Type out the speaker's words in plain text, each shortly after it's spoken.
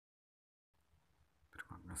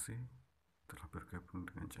kasih telah bergabung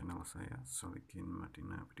dengan channel saya, Solikin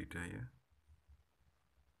Madinah Budidaya.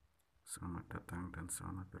 Selamat datang dan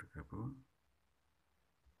selamat bergabung.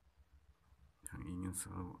 Yang ingin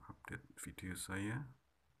selalu update video saya,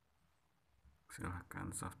 silahkan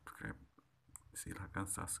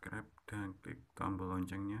subscribe dan klik tombol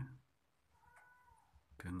loncengnya.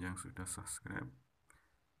 Dan yang sudah subscribe,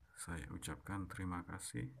 saya ucapkan terima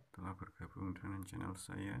kasih telah bergabung dengan channel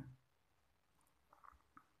saya.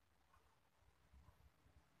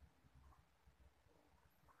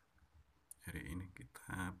 Hari ini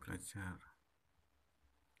kita belajar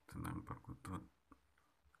tentang perkutut,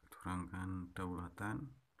 katuranggan, daulatan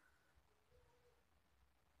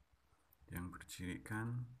yang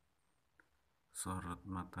bercirikan sorot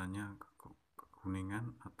matanya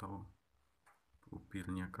kekuningan atau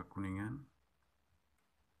pupilnya kekuningan.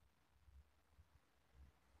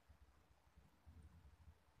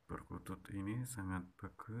 Perkutut ini sangat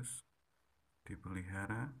bagus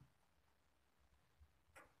dipelihara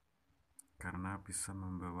karena bisa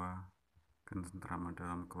membawa ketentraman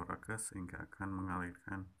dalam keluarga sehingga akan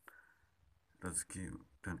mengalirkan rezeki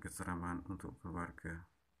dan keseramahan untuk keluarga.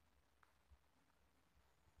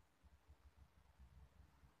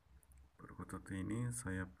 Perkutut ini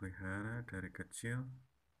saya pelihara dari kecil,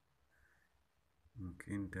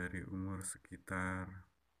 mungkin dari umur sekitar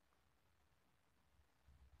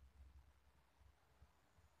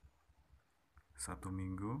 1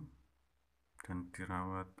 minggu, dan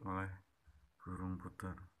dirawat oleh burung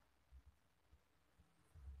puter.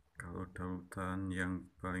 Kalau daulatan yang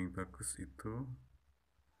paling bagus itu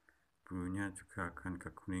bulunya juga akan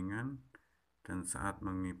kekuningan, dan saat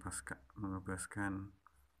mengibaskan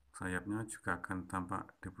sayapnya juga akan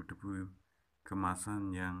tampak debu-debu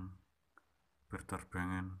kemasan yang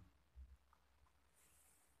berterbangan.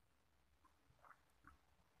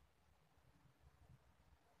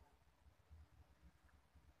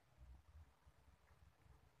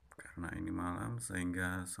 Karena ini malam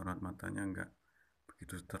sehingga sorot matanya enggak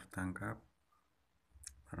begitu tertangkap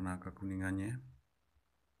karena kekuningannya.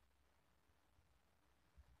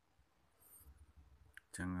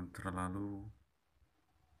 Jangan terlalu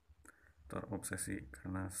terobsesi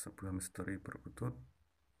karena sebuah misteri perkutut.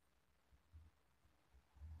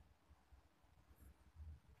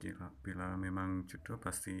 Bila memang jodoh,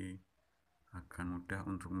 pasti akan mudah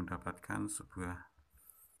untuk mendapatkan sebuah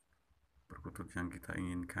perkutut yang kita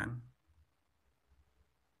inginkan.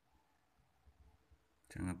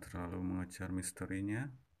 Jangan terlalu mengejar misterinya,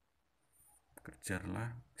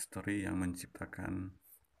 kejarlah misteri yang menciptakan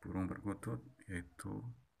burung perkutut, yaitu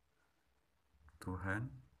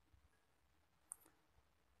Tuhan.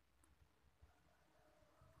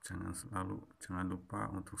 Jangan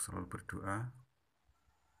lupa untuk selalu berdoa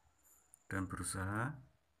dan berusaha,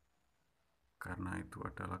 karena itu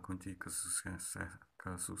adalah kunci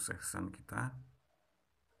kesuksesan kita.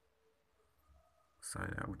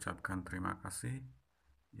 Saya ucapkan terima kasih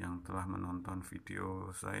yang telah menonton video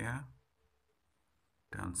saya,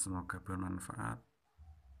 dan semoga bermanfaat.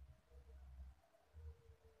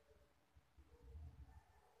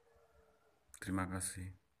 Terima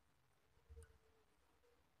kasih.